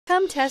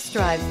Come test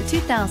drive the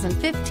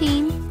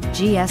 2015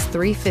 GS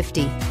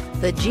 350.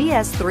 The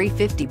GS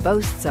 350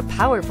 boasts a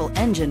powerful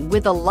engine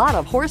with a lot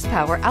of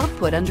horsepower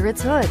output under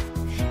its hood.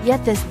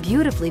 Yet this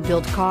beautifully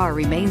built car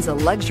remains a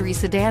luxury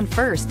sedan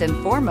first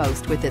and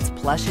foremost with its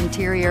plush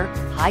interior,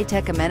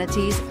 high-tech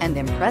amenities, and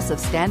impressive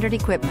standard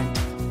equipment,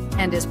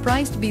 and is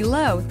priced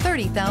below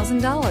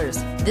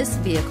 $30,000. This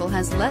vehicle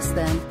has less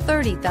than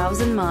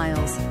 30,000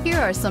 miles. Here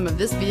are some of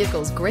this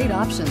vehicle's great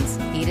options: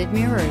 heated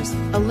mirrors,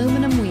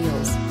 aluminum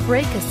wheels,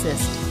 brake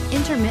assist,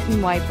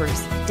 intermittent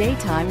wipers,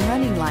 daytime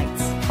running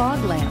lights,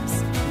 fog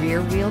lamps,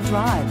 rear-wheel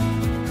drive,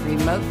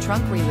 remote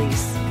trunk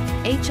release,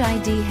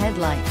 HID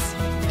headlights,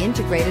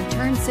 integrated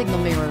turn signal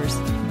mirrors.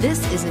 This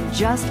isn't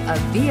just a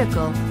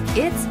vehicle,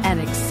 it's an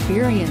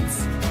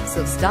experience.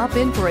 So stop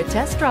in for a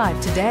test drive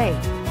today.